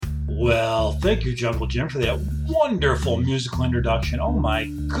Well, thank you, Jungle Jim, for that wonderful musical introduction. Oh my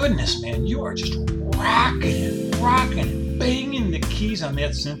goodness, man, you are just rocking it, banging the keys on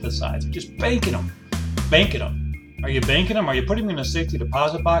that synthesizer, just banking them. Are you banking them? Are you putting them in a safety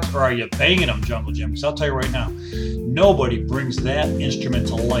deposit box, or are you banging them, Jungle Jim? Because I'll tell you right now, nobody brings that instrument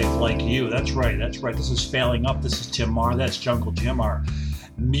to life like you. That's right. This is Failing Up. This is Tim Marr. That's Jungle Jim, our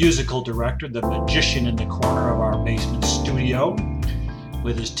musical director, the magician in the corner of our basement studio,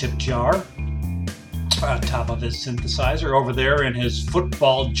 with his tip jar on top of his synthesizer, over there in his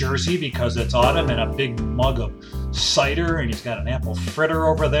football jersey because it's autumn, and a big mug of cider, and he's got an apple fritter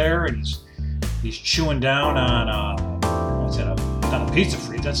over there, and he's chewing down on not a pizza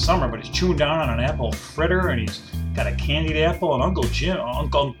freeze, that's summer, but he's chewing down on an apple fritter, and he's got a candied apple, and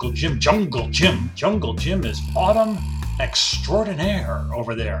Jungle Jim is autumn extraordinaire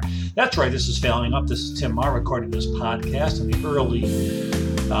over there. That's right, this is Failing Up. This is Tim Marr recording this podcast in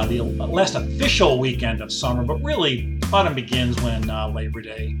the last official weekend of summer, but really autumn begins when Labor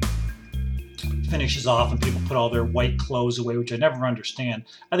Day finishes off and people put all their white clothes away, which I never understand.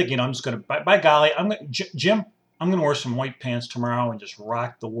 I think, I'm just going to, by golly, Jim, I'm going to wear some white pants tomorrow and just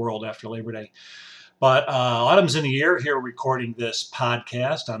rock the world after Labor Day. But autumn's in the air here, recording this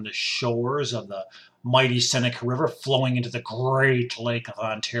podcast on the shores of the mighty Seneca River flowing into the Great Lake of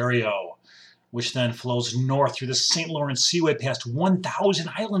Ontario, which then flows north through the St. Lawrence Seaway past 1,000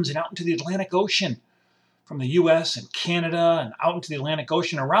 islands and out into the Atlantic Ocean, from the U.S. and Canada and out into the Atlantic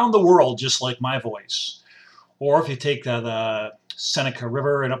Ocean, around the world, just like my voice. Or if you take the Seneca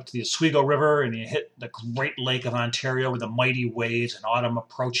River and up to the Oswego River and you hit the Great Lake of Ontario with the mighty waves and autumn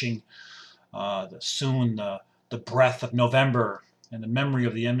approaching, soon the breath of November, and the memory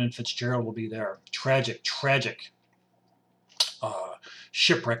of the Edmund Fitzgerald will be there. Tragic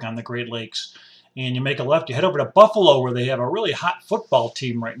shipwreck on the Great Lakes. And you make a left, you head over to Buffalo, where they have a really hot football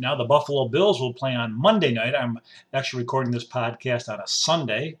team right now. The Buffalo Bills will play on Monday night. I'm actually recording this podcast on a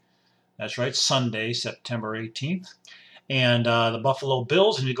Sunday. That's right, Sunday, September 18th. And the Buffalo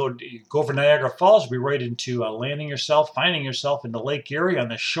Bills, and you go over Niagara Falls, you'll be right into finding yourself in the Lake Erie on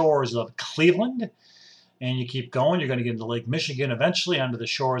the shores of Cleveland. And you keep going, you're going to get into Lake Michigan, eventually onto the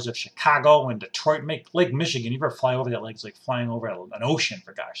shores of Chicago and Detroit. Lake Michigan, you ever fly over that lake? It's like flying over an ocean,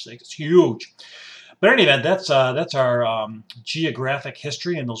 for gosh sake. It's huge. But in any event, that's our geographic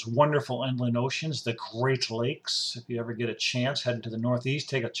history and those wonderful inland oceans, the Great Lakes. If you ever get a chance, heading to the Northeast,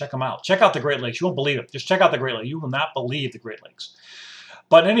 check them out. Check out the Great Lakes. You won't believe it. Just check out the Great Lakes. You will not believe the Great Lakes.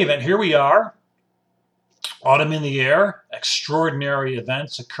 But in any event, here we are. Autumn in the air, extraordinary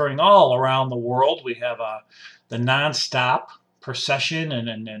events occurring all around the world. We have the nonstop procession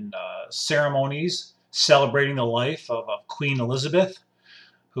and ceremonies celebrating the life of Queen Elizabeth,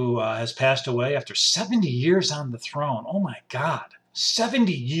 who has passed away after 70 years on the throne. Oh my God,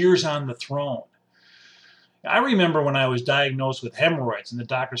 70 years on the throne. I remember when I was diagnosed with hemorrhoids and the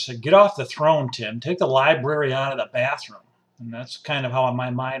doctor said, "Get off the throne, Tim. Take the library out of the bathroom." And that's kind of how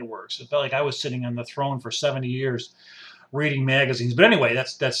my mind works. It felt like I was sitting on the throne for 70 years reading magazines. But anyway,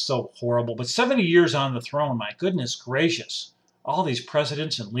 that's so horrible. But 70 years on the throne, my goodness gracious. All these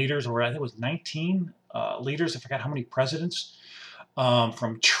presidents and leaders, or I think it was 19 leaders, I forgot how many presidents,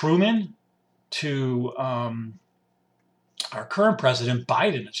 from Truman to our current president,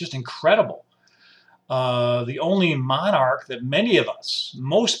 Biden. It's just incredible. The only monarch that many of us,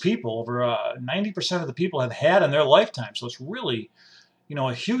 most people, over 90% of the people have had in their lifetime. So it's really,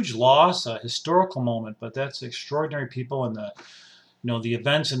 a huge loss, a historical moment, but that's extraordinary people, and the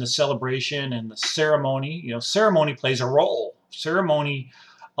events and the celebration and the ceremony. Ceremony plays a role. Ceremony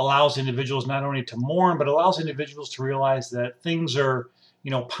allows individuals not only to mourn, but allows individuals to realize that things are,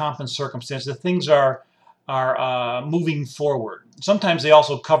 pomp and circumstance, that things are moving forward. Sometimes they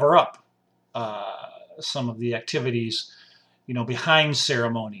also cover up some of the activities, behind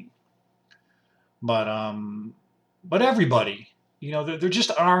ceremony. But everybody, there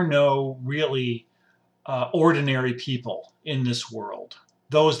just are no really ordinary people in this world.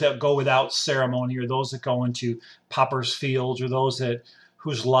 Those that go without ceremony, or those that go into paupers' fields, or those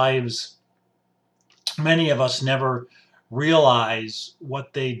whose lives many of us never realize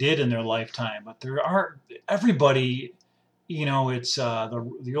what they did in their lifetime. But there are everybody, it's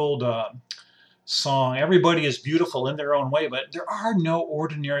the old song, everybody is beautiful in their own way, but there are no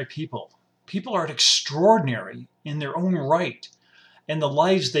ordinary people. People are extraordinary in their own right, and the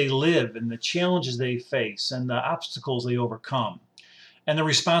lives they live, and the challenges they face, and the obstacles they overcome, and the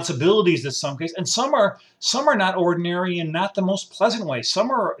responsibilities that some face. And some are not ordinary in not the most pleasant way.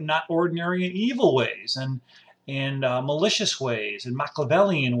 Some are not ordinary in evil ways and malicious ways and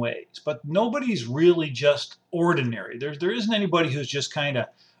Machiavellian ways. But nobody's really just ordinary. There isn't anybody who's just kind of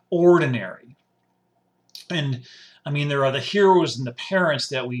ordinary. And I mean, there are the heroes and the parents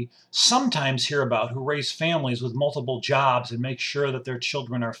that we sometimes hear about who raise families with multiple jobs and make sure that their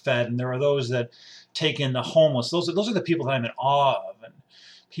children are fed. And there are those that take in the homeless. Those are the people that I'm in awe of, and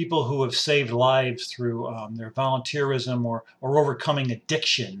people who have saved lives through their volunteerism or overcoming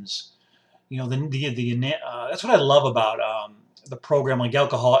addictions. You know, that's what I love about the program like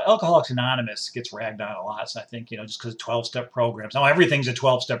Alcoholics Anonymous gets ragged on a lot. So I think, just because of 12-step programs. Now everything's a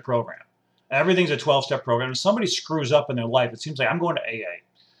 12-step program. Everything's a 12-step program. If somebody screws up in their life, it seems like I'm going to AA.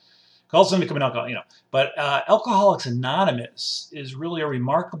 Call somebody to become an alcoholic, But Alcoholics Anonymous is really a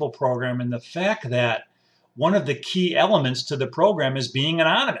remarkable program in the fact that one of the key elements to the program is being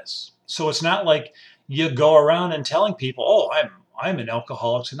anonymous. So it's not like you go around and telling people, oh, I'm in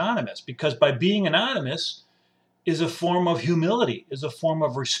Alcoholics Anonymous, because by being anonymous is a form of humility, is a form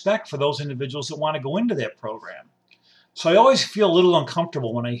of respect for those individuals that want to go into that program. So I always feel a little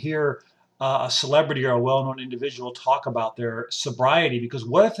uncomfortable when I hear a celebrity or a well-known individual talk about their sobriety, because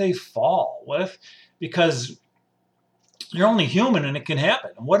what if they fall? Because you're only human and it can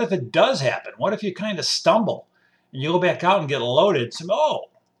happen. And what if it does happen? What if you kind of stumble and you go back out and get loaded and say, oh,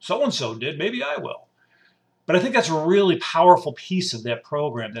 so-and-so did, maybe I will. But I think that's a really powerful piece of that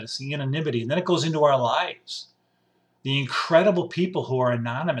program, that it's the anonymity. And then it goes into our lives. The incredible people who are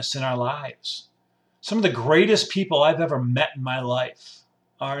anonymous in our lives. Some of the greatest people I've ever met in my life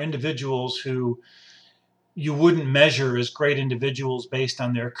are individuals who you wouldn't measure as great individuals based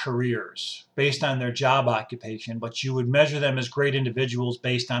on their careers, based on their job occupation, but you would measure them as great individuals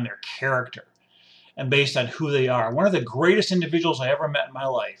based on their character and based on who they are. One of the greatest individuals I ever met in my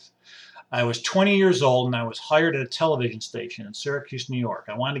life, I was 20 years old and I was hired at a television station in Syracuse, New York.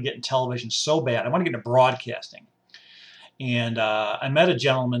 I wanted to get in television so bad. I wanted to get into broadcasting. And I met a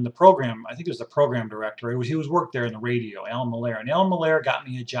gentleman, the program, I think it was the program director. He was worked there in the radio, Alan Malaire. And Alan Malaire got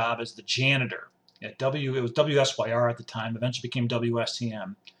me a job as the janitor at it was WSYR at the time, eventually became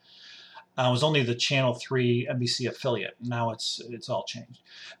WSTM. It was only the Channel 3 NBC affiliate. Now it's all changed.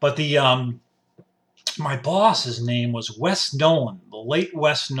 But my boss's name was Wes Nolan, the late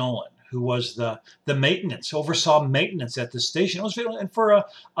Wes Nolan, who was the maintenance, oversaw maintenance at the station. It was, and for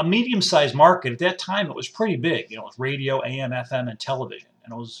a medium-sized market at that time, it was pretty big. It was radio, AM, FM, and television,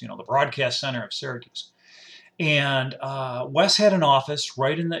 and it was the broadcast center of Syracuse. And Wes had an office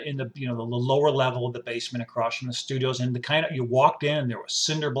right in the lower level of the basement, across from the studios. And you walked in, and there were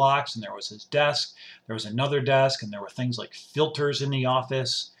cinder blocks, and there was his desk. There was another desk, and there were things like filters in the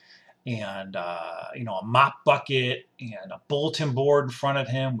office, and a mop bucket, and a bulletin board in front of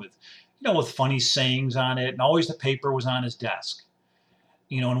him with funny sayings on it, and always the paper was on his desk.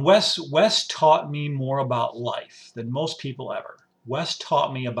 And Wes taught me more about life than most people ever. Wes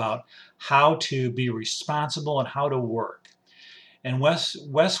taught me about how to be responsible and how to work. And Wes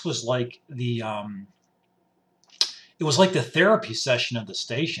was like it was like the therapy session of the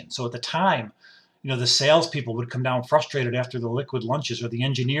station. So at the time, the salespeople would come down frustrated after the liquid lunches, or the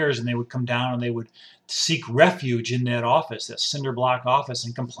engineers, and they would come down and they would seek refuge in that office, that cinder block office,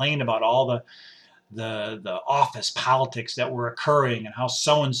 and complain about all the office politics that were occurring and how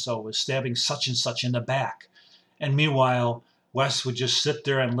so-and-so was stabbing such and such in the back. And meanwhile, Wes would just sit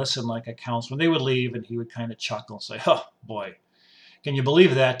there and listen like a counselor. They would leave, and he would kind of chuckle and say, oh, boy, can you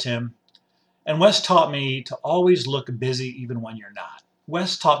believe that, Tim? And Wes taught me to always look busy even when you're not.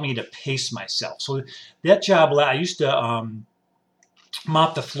 Wes taught me to pace myself. So that job, I used to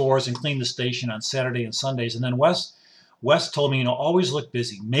mop the floors and clean the station on Saturday and Sundays. And then Wes told me, always look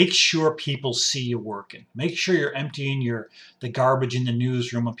busy. Make sure people see you working. Make sure you're emptying the garbage in the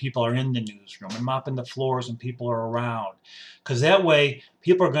newsroom when people are in the newsroom, and mopping the floors when people are around. Because that way,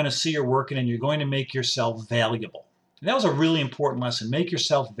 people are going to see you're working, and you're going to make yourself valuable. And that was a really important lesson. Make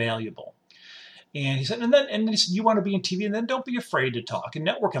yourself valuable. And he said, and he said, you want to be in TV, and then don't be afraid to talk and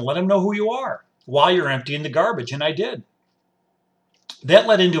network and let them know who you are while you're emptying the garbage. And I did. That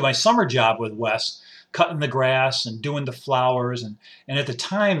led into my summer job with Wes, cutting the grass and doing the flowers. And at the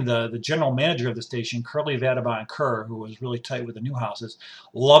time, the general manager of the station, Curly Vadabon Kerr, who was really tight with the Newhouses,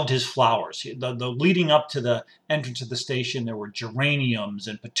 loved his flowers. The leading up to the entrance of the station, there were geraniums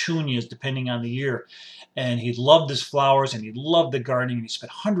and petunias, depending on the year. And he loved his flowers, and he loved the gardening, and he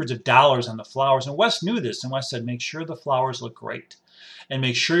spent hundreds of dollars on the flowers. And Wes knew this, and Wes said, make sure the flowers look great. And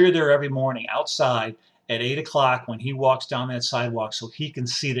make sure you're there every morning outside at 8 o'clock when he walks down that sidewalk, so he can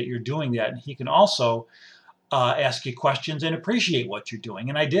see that you're doing that. And he can also ask you questions and appreciate what you're doing.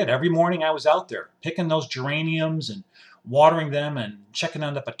 And I did. Every morning I was out there picking those geraniums and watering them and checking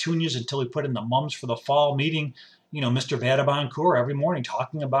on the petunias until we put in the mums for the fall, meeting Mr. Vadabon Kerr every morning,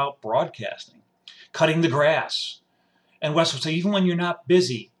 talking about broadcasting, cutting the grass. And Wes would say, even when you're not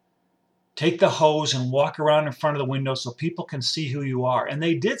busy, take the hose and walk around in front of the window so people can see who you are. And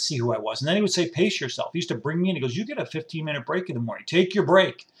they did see who I was. And then he would say, pace yourself. He used to bring me in. He goes, you get a 15-minute break in the morning. Take your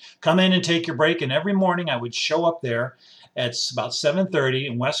break. Come in and take your break. And every morning I would show up there at about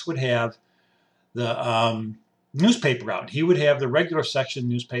 7:30, and Wes would have the newspaper out. He would have the regular section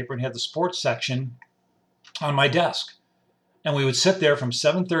newspaper and have the sports section on my desk. And we would sit there from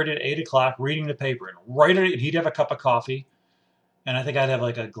 7:30 to 8 o'clock reading the paper. And right at it, he'd have a cup of coffee. And I think I'd have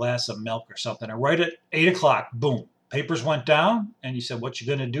like a glass of milk or something. And right at 8 o'clock, boom, papers went down. And he said, what you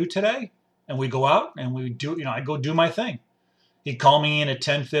going to do today? And we go out and we do, I go do my thing. He'd call me in at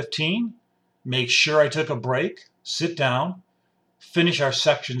 10:15, make sure I took a break, sit down, finish our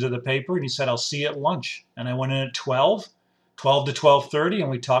sections of the paper. And he said, I'll see you at lunch. And I went in at 12 to 12:30, and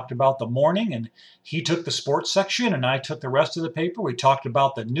we talked about the morning. And he took the sports section and I took the rest of the paper. We talked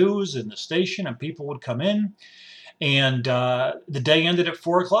about the news and the station, and people would come in. And the day ended at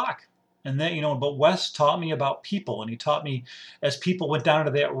 4 o'clock. And then, but Wes taught me about people, and he taught me as people went down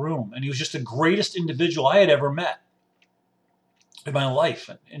into that room. And he was just the greatest individual I had ever met in my life.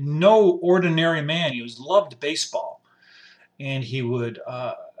 And no ordinary man. He loved baseball. And he would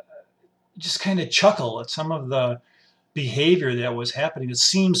just kind of chuckle at some of the behavior that was happening. It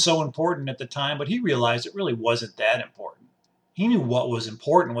seemed so important at the time, but he realized it really wasn't that important. He knew what was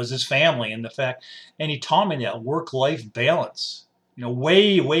important was his family and the fact, and he taught me that work-life balance,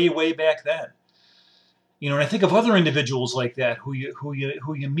 way, way, way back then. And I think of other individuals like that who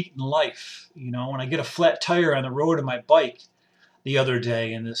you meet in life. When I get a flat tire on the road of my bike the other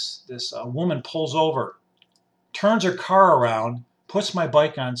day, and this woman pulls over, turns her car around, puts my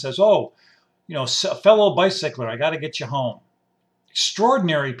bike on, says, "Oh, fellow bicycler, I got to get you home."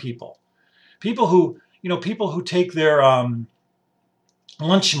 Extraordinary people, people who take their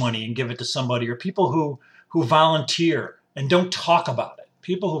lunch money and give it to somebody, or people who volunteer and don't talk about it.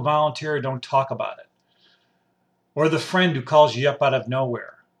 People who volunteer don't talk about it. Or the friend who calls you up out of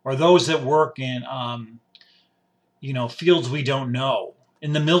nowhere. Or those that work in, fields we don't know.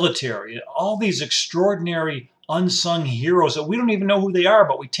 In the military. All these extraordinary unsung heroes that we don't even know who they are,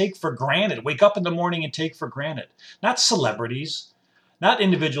 but we take for granted. Wake up in the morning and take for granted. Not celebrities. Not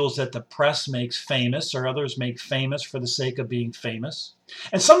individuals that the press makes famous or others make famous for the sake of being famous.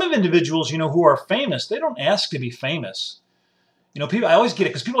 And some of individuals, who are famous, they don't ask to be famous. People, I always get it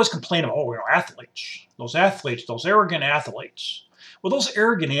because people always complain about, athletes, those arrogant athletes. Well, those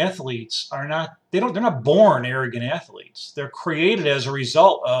arrogant athletes they're not born arrogant athletes. They're created as a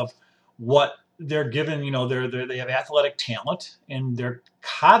result of what they're given, they have athletic talent, and they're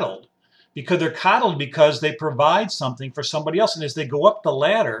coddled. Because they provide something for somebody else. And as they go up the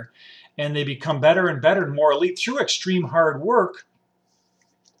ladder and they become better and better and more elite through extreme hard work,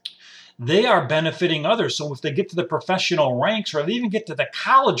 they are benefiting others. So if they get to the professional ranks, or they even get to the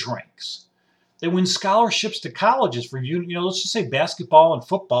college ranks, they win scholarships to colleges for, let's just say basketball and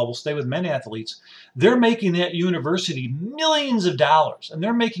football, we'll stay with men athletes. They're making that university millions of dollars, and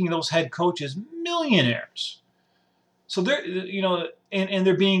they're making those head coaches millionaires. So they're, and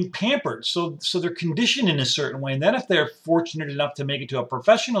they're being pampered. So they're conditioned in a certain way. And then if they're fortunate enough to make it to a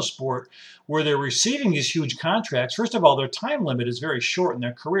professional sport where they're receiving these huge contracts, first of all, their time limit is very short in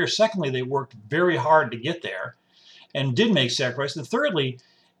their career. Secondly, they worked very hard to get there and did make sacrifices. And thirdly,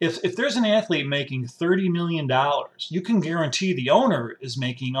 if there's an athlete making $30 million, you can guarantee the owner is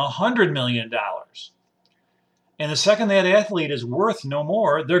making $100 million. And the second that athlete is worth no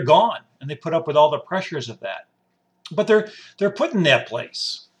more, they're gone. And they put up with all the pressures of that. But they're put in that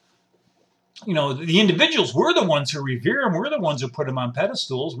place. The individuals, we're the ones who revere them. We're the ones who put them on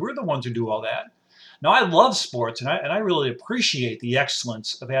pedestals. We're the ones who do all that. Now, I love sports, and I really appreciate the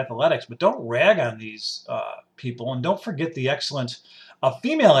excellence of athletics, but don't rag on these people, and don't forget the excellence of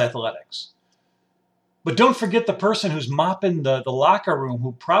female athletics. But don't forget the person who's mopping the locker room,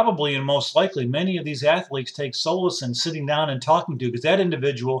 who probably and most likely many of these athletes take solace in sitting down and talking to, because that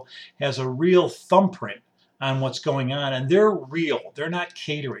individual has a real thumbprint on what's going on, and they're real. They're not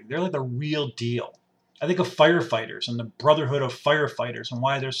catering. They're like the real deal. I think of firefighters and the brotherhood of firefighters, and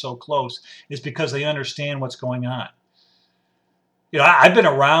why they're so close is because they understand what's going on. I've been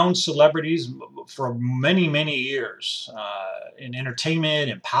around celebrities for many, many years in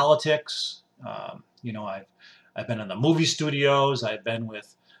entertainment, in politics. I've been in the movie studios. I've been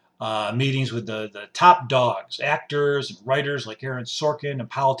with meetings with the top dogs, actors and writers like Aaron Sorkin, and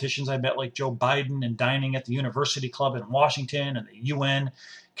politicians I met like Joe Biden, and dining at the University Club in Washington and the UN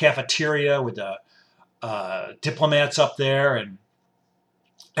cafeteria with the diplomats up there. And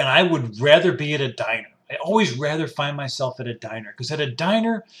I would rather be at a diner. I always rather find myself at a diner, because at a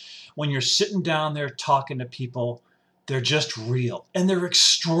diner, when you're sitting down there talking to people, they're just real and they're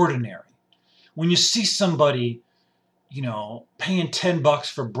extraordinary. When you see somebody, paying $10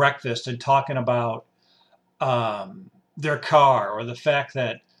 for breakfast and talking about their car, or the fact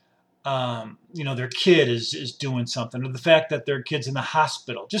that their kid is doing something, or the fact that their kid's in the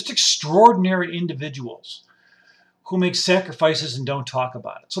hospital. Just extraordinary individuals who make sacrifices and don't talk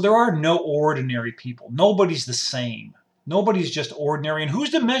about it. So there are no ordinary people. Nobody's the same. Nobody's just ordinary. And who's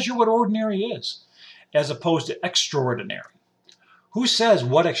to measure what ordinary is as opposed to extraordinary? Who says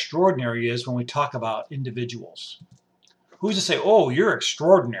what extraordinary is when we talk about individuals? Who's to say, oh, you're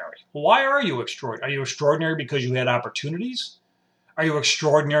extraordinary? Well, why are you extraordinary? Are you extraordinary because you had opportunities? Are you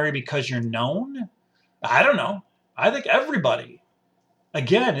extraordinary because you're known? I don't know. I think everybody,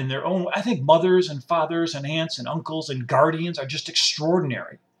 again, in their own, I think mothers and fathers and aunts and uncles and guardians are just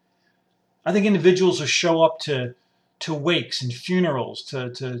extraordinary. I think individuals who show up to wakes and funerals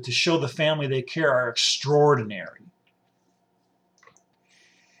to show the family they care are extraordinary.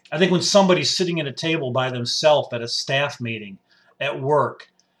 I think when somebody's sitting at a table by themselves at a staff meeting at work,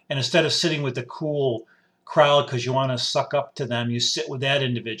 and instead of sitting with the cool crowd because you want to suck up to them, you sit with that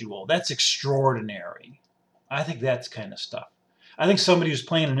individual. That's extraordinary. I think that's kind of stuff. I think somebody who's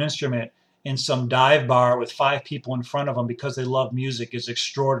playing an instrument in some dive bar with 5 people in front of them because they love music is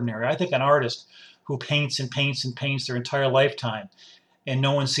extraordinary. I think an artist who paints and paints and paints their entire lifetime and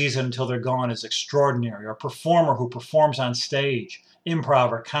no one sees it until they're gone is extraordinary. Or a performer who performs on stage,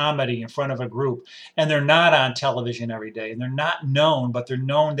 improv or comedy in front of a group, and they're not on television every day, and they're not known, but they're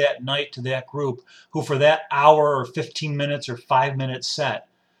known that night to that group, who for that hour or 15 minutes or 5-minute set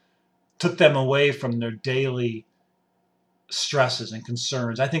took them away from their daily stresses and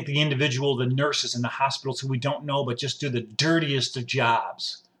concerns. I think the individual, the nurses in the hospitals who we don't know but just do the dirtiest of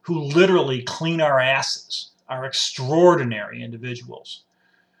jobs, who literally clean our asses, are extraordinary individuals.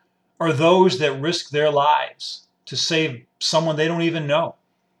 Or those that risk their lives to save someone they don't even know.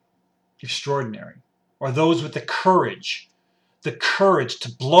 Extraordinary. Or those with the courage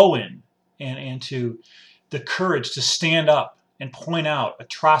to blow in and to the courage to stand up and point out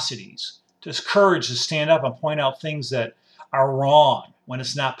atrocities. This courage to stand up and point out things that are wrong when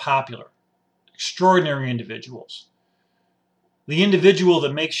it's not popular. Extraordinary individuals. The individual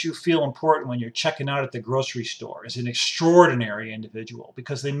that makes you feel important when you're checking out at the grocery store is an extraordinary individual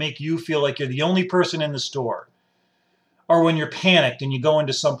because they make you feel like you're the only person in the store. Or when you're panicked and you go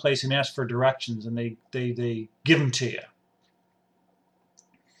into some place and ask for directions and they give them to you.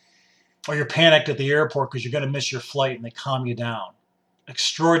 Or you're panicked at the airport because you're going to miss your flight and they calm you down.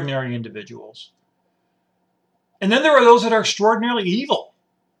 Extraordinary individuals. And then there are those that are extraordinarily evil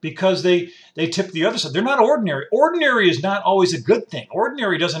because they tip the other side. They're not ordinary. Ordinary is not always a good thing.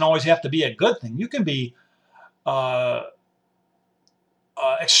 Ordinary doesn't always have to be a good thing. You can be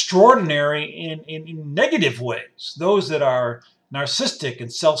extraordinary in negative ways. Those that are narcissistic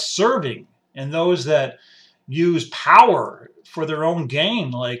and self-serving, and those that use power for their own gain,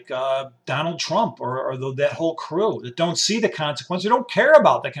 like Donald Trump or that whole crew that don't see the consequences, don't care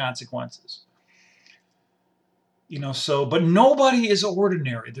about the consequences. But nobody is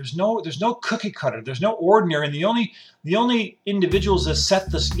ordinary. There's no cookie cutter. There's no ordinary. And the only individuals that set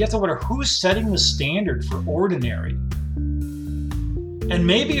this, you have to wonder who's setting the standard for ordinary. And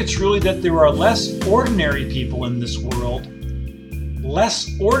maybe it's really that there are less ordinary people in this world, less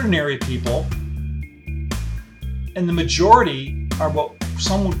ordinary people, and the majority are what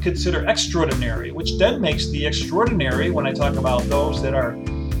some would consider extraordinary, which then makes the extraordinary, when I talk about those that are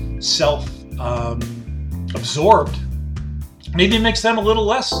self-absorbed, maybe it makes them a little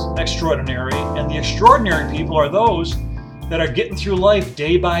less extraordinary, and the extraordinary people are those that are getting through life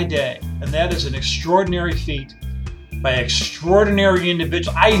day by day, and that is an extraordinary feat by extraordinary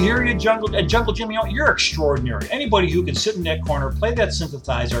individuals. I hear you, Jungle Jim, you're extraordinary. Anybody who can sit in that corner, play that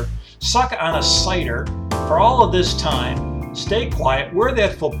synthesizer, suck on a cider for all of this time, stay quiet, wear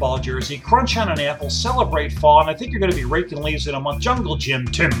that football jersey, crunch on an apple, celebrate fall, and I think you're going to be raking leaves in a month. Jungle Jim,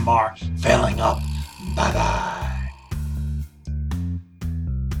 Tim Marr, failing up. Bye-bye.